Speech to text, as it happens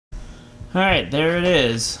Alright, there it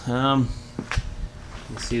is. You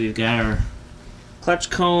see we've got our clutch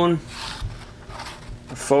cone,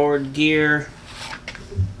 our forward gear,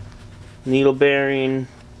 needle bearing,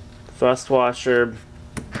 thrust washer,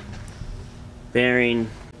 bearing.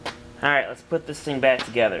 Alright, let's put this thing back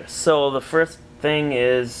together. So the first thing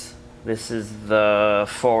is, this is the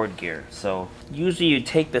forward gear. So usually you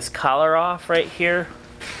take this collar off right here,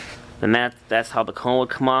 and that's how the cone would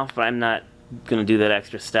come off, but I'm not gonna do that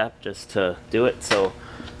extra step just to do it. So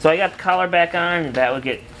I got the collar back on, and that would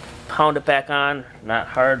get pounded back on, not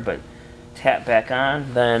hard, but tap back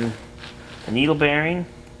on. Then the needle bearing,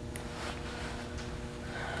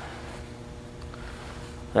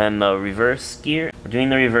 then the reverse gear. We're doing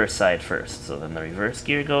the reverse side first, so then the reverse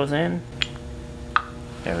gear goes in.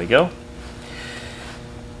 There we go.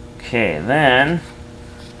 Okay, then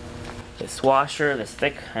this washer, this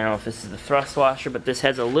thick, I don't know if this is the thrust washer, but this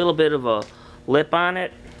has a little bit of a lip on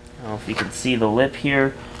it. I don't know if you can see the lip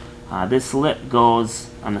here. This lip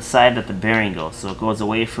goes on the side that the bearing goes, so it goes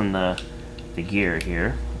away from the gear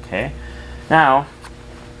here. Okay. Now,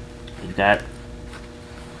 you've got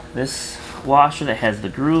this washer that has the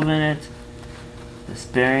groove in it, this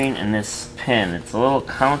bearing, and this pin. It's a little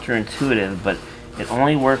counterintuitive, but it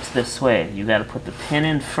only works this way. You got to put the pin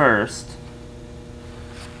in first,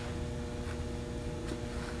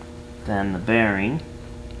 then the bearing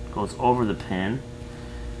goes over the pin.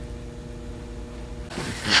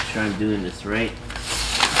 Let's make sure I'm doing this right.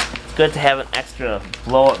 It's good to have an extra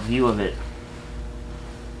blow-up view of it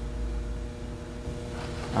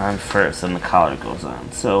on first, and the collar goes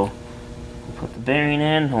on. So we'll put the bearing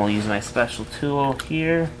in. We'll use my special tool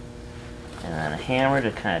here, and then a hammer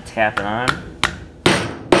to kind of tap it on.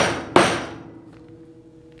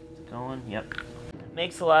 Is it going? Yep. It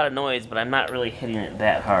makes a lot of noise, but I'm not really hitting it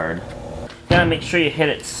that hard. You gotta make sure you hit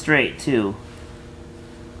it straight too.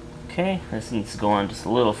 Okay, this needs to go on just a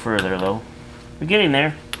little further though. We're getting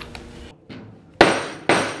there.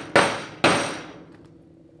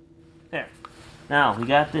 There. Now we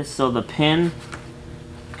got this so the pin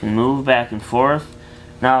can move back and forth.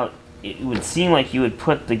 Now it would seem like you would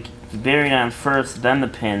put the bearing on first, then the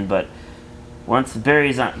pin, but once the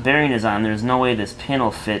bearing is on, there's no way this pin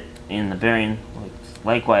will fit in the bearing.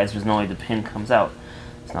 Likewise, there's no way the pin comes out.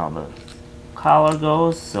 So now the collar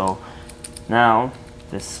goes, so now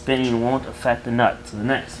this spinning won't affect the nut. So the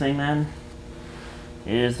next thing then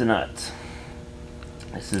is the nut.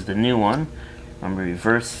 This is the new one. Remember,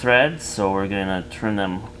 reverse threads, so we're gonna turn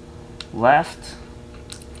them left.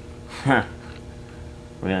 We're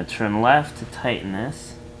gonna turn left to tighten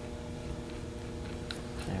this.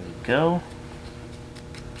 There we go.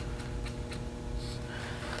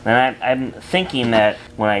 And I'm thinking that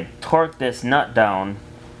when I torque this nut down,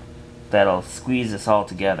 that'll squeeze this all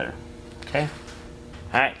together. Okay?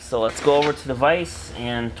 Alright, so let's go over to the vise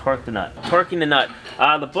and torque the nut. Torquing the nut.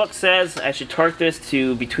 The book says I should torque this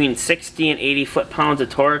to between 60 and 80 foot-pounds of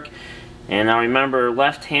torque. And now remember,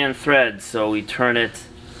 left-hand thread, so we turn it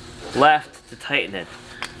left to tighten it.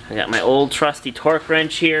 I got my old trusty torque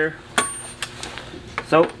wrench here.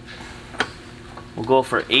 So, we'll go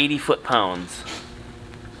for 80 foot-pounds.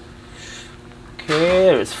 Okay,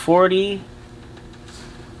 there's 40.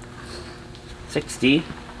 60,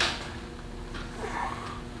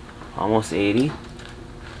 almost 80.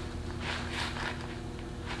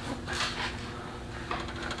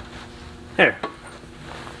 There.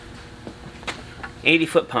 80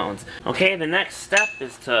 foot-pounds. Okay, the next step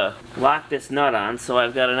is to lock this nut on. So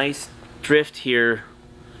I've got a nice drift here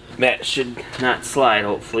that should not slide,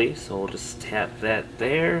 hopefully. So we'll just tap that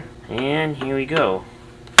there, and here we go.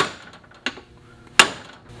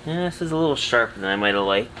 Yeah, this is a little sharper than I might have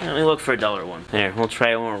liked. Let me look for a duller one. There, we'll try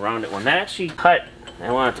a more rounded one. That actually cut.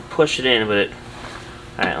 I wanted to push it in, but it...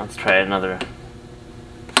 Alright, let's try another.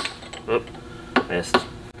 Oop, missed.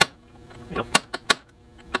 Yep.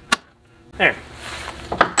 There.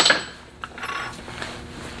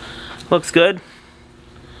 Looks good.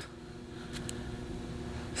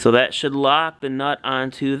 So that should lock the nut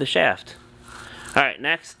onto the shaft. Alright,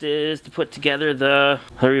 next is to put together the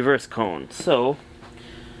reverse cone. So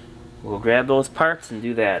we'll grab those parts and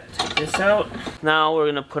do that. Take this out. Now we're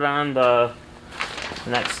going to put on the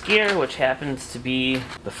next gear, which happens to be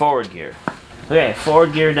the forward gear. Okay,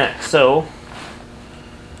 forward gear next. So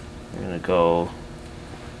we're going to go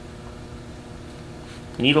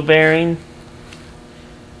needle bearing,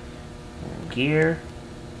 and gear,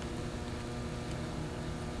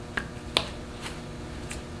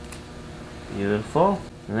 beautiful.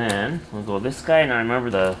 And then we'll go this guy. Now remember,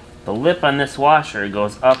 the lip on this washer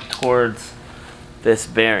goes up towards this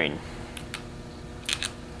bearing.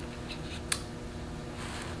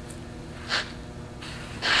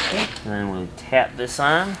 then we'll tap this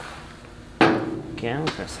on again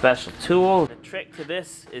with our special tool. The trick to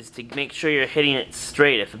this is to make sure you're hitting it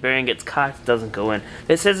straight. If the bearing gets cocked, it doesn't go in.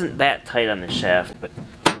 This isn't that tight on the shaft, but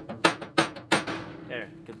there,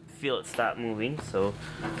 you can feel it stop moving, so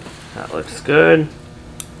that looks good.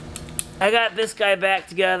 I got this guy back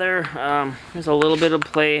together. There's a little bit of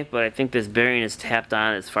play, but I think this bearing is tapped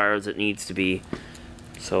on as far as it needs to be.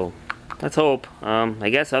 So let's hope.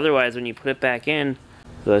 I guess otherwise when you put it back in,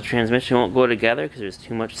 the transmission won't go together because there's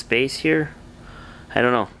too much space here. I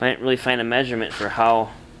don't know. I didn't really find a measurement for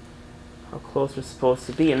how close they're supposed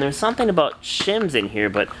to be. And there's something about shims in here,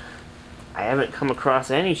 but I haven't come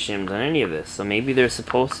across any shims on any of this. So maybe there's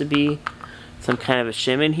supposed to be some kind of a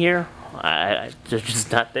shim in here. They're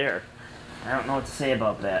just not there. I don't know what to say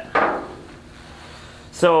about that.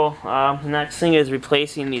 So, the next thing is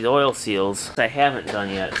replacing these oil seals. I haven't done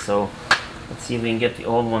yet, so let's see if we can get the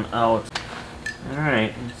old one out.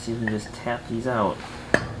 Alright, let's see if we can just tap these out.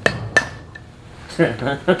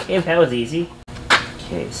 Okay, that was easy.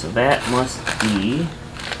 Okay, so that must be...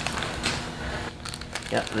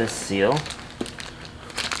 Yep, this seal.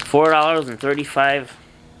 $4.35.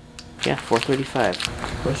 Yeah,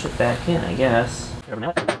 $4.35. Push it back in, I guess.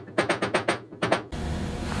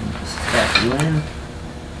 Just tap you in.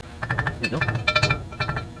 There you go.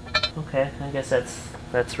 Okay, I guess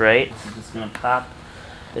that's right. It's just gonna pop.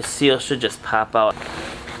 This seal should just pop out.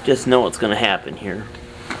 Just know what's gonna happen here.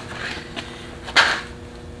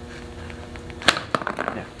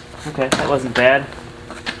 There. Okay, that wasn't bad.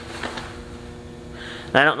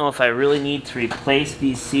 I don't know if I really need to replace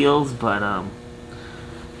these seals, but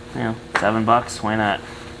you know, $7, why not?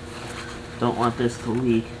 Don't want this to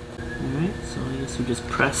leak. Alright, so I guess we just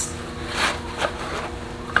press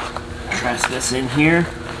this in here.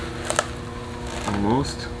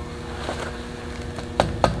 Almost.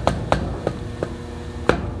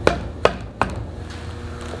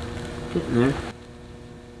 Getting there.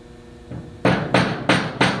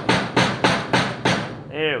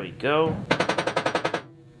 There we go.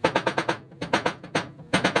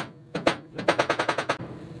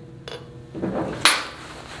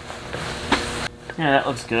 Yeah, that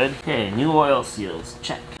looks good. Okay, new oil seals.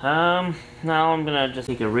 Check. Now I'm gonna just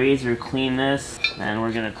take a razor, clean this, and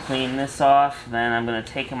we're gonna clean this off. Then I'm gonna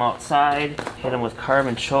take them outside, hit them with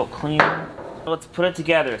carbon choke cleaner. Let's put it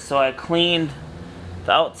together. So I cleaned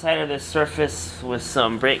the outside of this surface with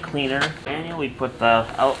some brake cleaner. And we put the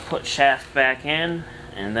output shaft back in,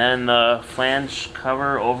 and then the flange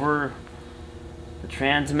cover over the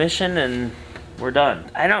transmission, and we're done.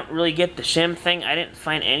 I don't really get the shim thing. I didn't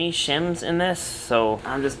find any shims in this, so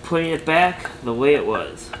I'm just putting it back the way it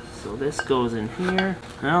was. So this goes in here.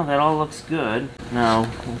 Well, that all looks good. Now,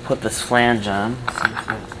 we'll put this flange on. See if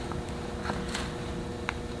that...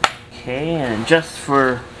 Okay, and just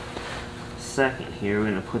for a second here, we're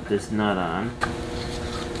gonna put this nut on.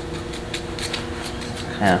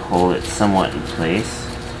 Kind of hold it somewhat in place.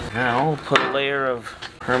 Now, we'll put a layer of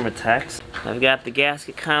Permatex. I've got the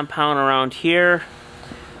gasket compound around here.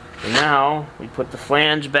 And now we put the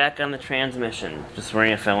flange back on the transmission. Just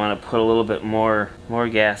wondering if I want to put a little bit more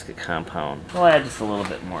gasket compound. I'll add just a little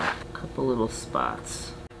bit more. A couple little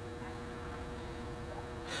spots.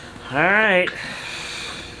 Alright.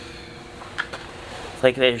 It's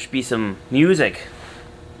like there should be some music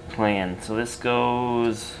playing. So this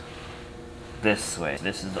goes this way.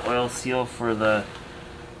 This is the oil seal for the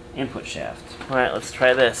input shaft. Alright, let's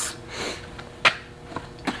try this.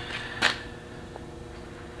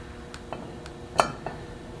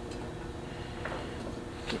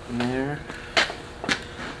 Getting there.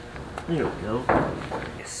 There we go.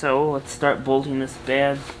 So let's start bolting this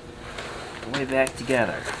bad way back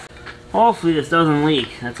together. Hopefully this doesn't leak.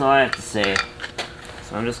 That's all I have to say.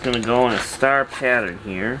 So I'm just going to go in a star pattern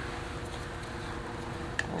here.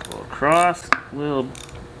 I'll go across a little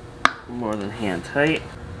more than hand tight.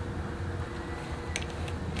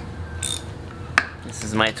 This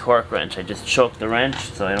is my torque wrench. I just choked the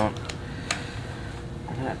wrench so I'm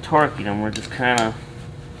not torquing them. We're just kind of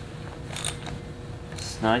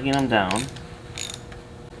snugging them down,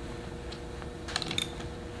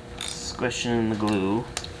 squishing in the glue.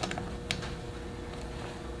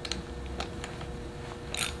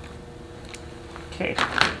 Okay.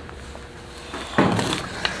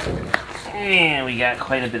 And we got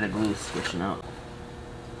quite a bit of glue squishing out.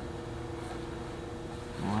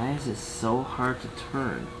 Why is this so hard to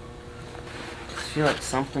turn? I just feel like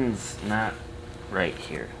something's not right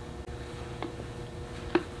here.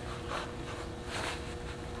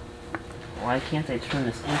 Why can't I turn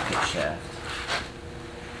this input shaft?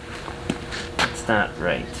 It's not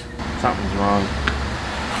right. Something's wrong.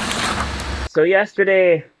 So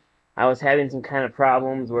yesterday I was having some kind of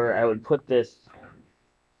problems where I would put this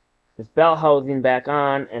bell housing back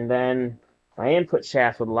on, and then my input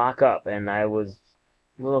shaft would lock up, and I was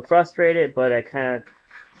a little frustrated, but I kind of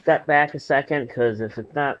stepped back a second, because if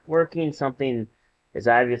it's not working, something is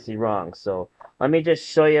obviously wrong. So let me just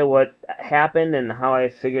show you what happened and how I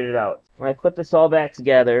figured it out. When I put this all back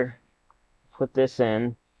together, put this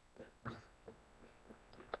in,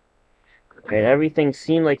 right, everything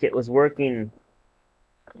seemed like it was working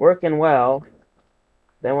well.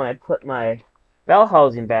 Then when I put my bell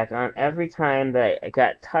housing back on, every time that I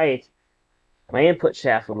got tight, my input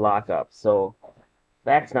shaft would lock up. So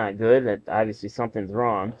that's not good. That obviously something's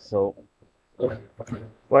wrong. So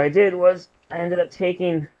what I did was I ended up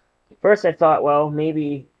taking. First, I thought, well,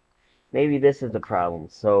 maybe this is the problem.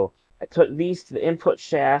 So I took these to the input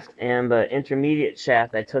shaft and the intermediate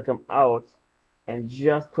shaft. I took them out and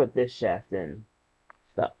just put this shaft in.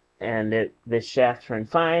 And this shaft turned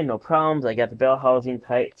fine, no problems. I got the bell housing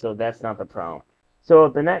tight, so that's not the problem. So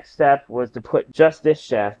the next step was to put just this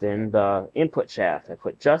shaft in, the input shaft. I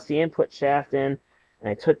put just the input shaft in, and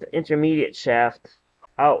I took the intermediate shaft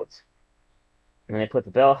out. And I put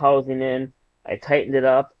the bell housing in, I tightened it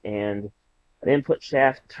up, and the input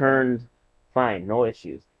shaft turned fine, no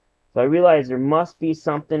issues. So I realized there must be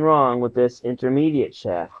something wrong with this intermediate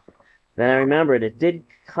shaft. Then I remembered it did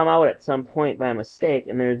come out at some point by mistake,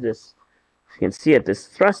 and there's this, you can see it, this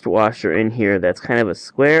thrust washer in here that's kind of a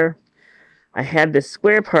square. I had this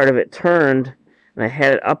square part of it turned, and I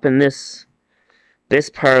had it up in this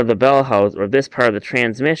part of the bell house, or this part of the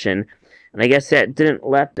transmission, and I guess that didn't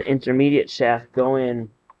let the intermediate shaft go in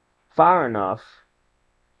far enough,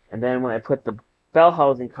 and then when I put the bell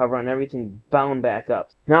housing cover on, everything bound back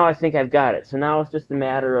up. Now I think I've got it. So now it's just a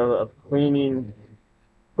matter of cleaning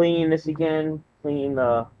this again, cleaning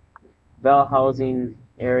the bell housing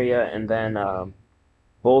area, and then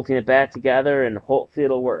bolting it back together, and hopefully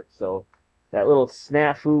it'll work. So that little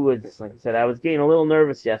snafu was, like I said, I was getting a little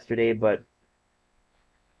nervous yesterday, but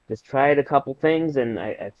just tried a couple things, and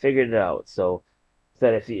I figured it out. So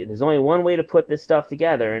that if there's only one way to put this stuff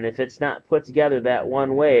together, and if it's not put together that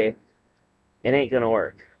one way, it ain't gonna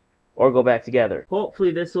work or go back together.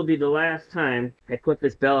 Hopefully this will be the last time I put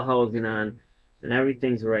this bell housing on, and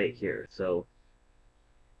everything's right here. So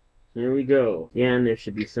here we go. Again, there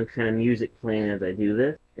should be some kind of music playing as I do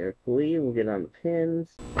this. Carefully, we'll get on the pins.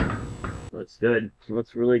 Looks good.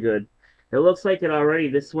 Looks really good. It looks like it already.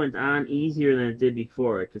 This went on easier than it did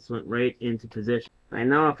before. It just went right into position. I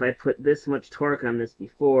know if I put this much torque on this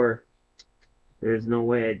before, there's no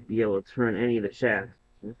way I'd be able to turn any of the shafts.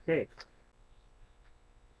 Okay.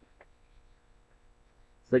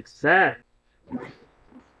 Success!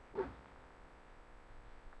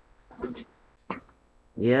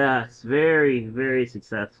 Yes, very, very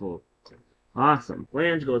successful. Awesome.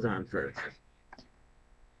 Flange goes on first.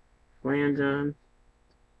 Flange on.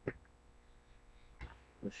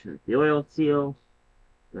 Pushing the oil seal.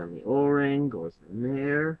 Then the O-ring goes in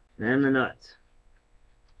there. Then the nut.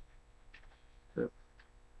 So,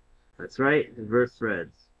 that's right, reverse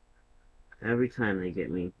threads. Every time they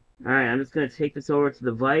get me. Alright, I'm just going to take this over to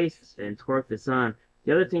the vise and torque this on.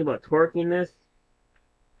 The other thing about torquing this,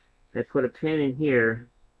 I put a pin in here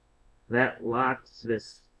that locks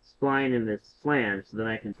this spline in this flange, so then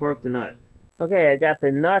I can torque the nut. Okay, I got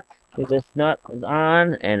the nut. This nut is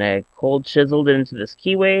on, and I cold chiseled it into this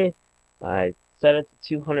keyway. I set it to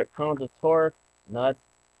 200 pounds of torque, nut,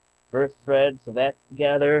 first thread, so that's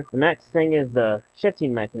together. The next thing is the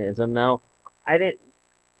shifting mechanism. Now, I didn't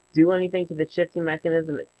do anything to the shifting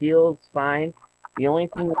mechanism. It feels fine. The only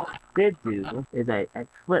thing I did do is I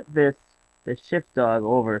flipped this shift dog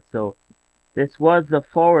over. So this was the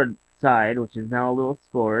forward side, which is now a little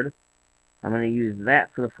scored. I'm going to use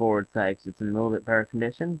that for the forward side because it's in a little bit better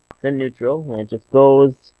condition. Then neutral, and it just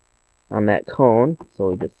goes on that cone. So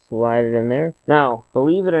we just slide it in there. Now,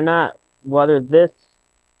 believe it or not, whether this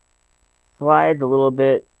slides a little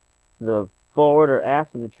bit to the forward or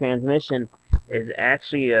after the transmission is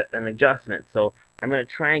actually an adjustment. So I'm going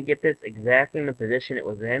to try and get this exactly in the position it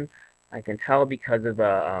was in. I can tell because of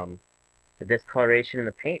the discoloration in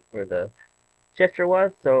the paint where the shifter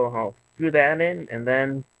was. So I'll screw that in, and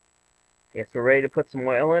then I guess we're ready to put some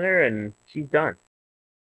oil in her, and she's done.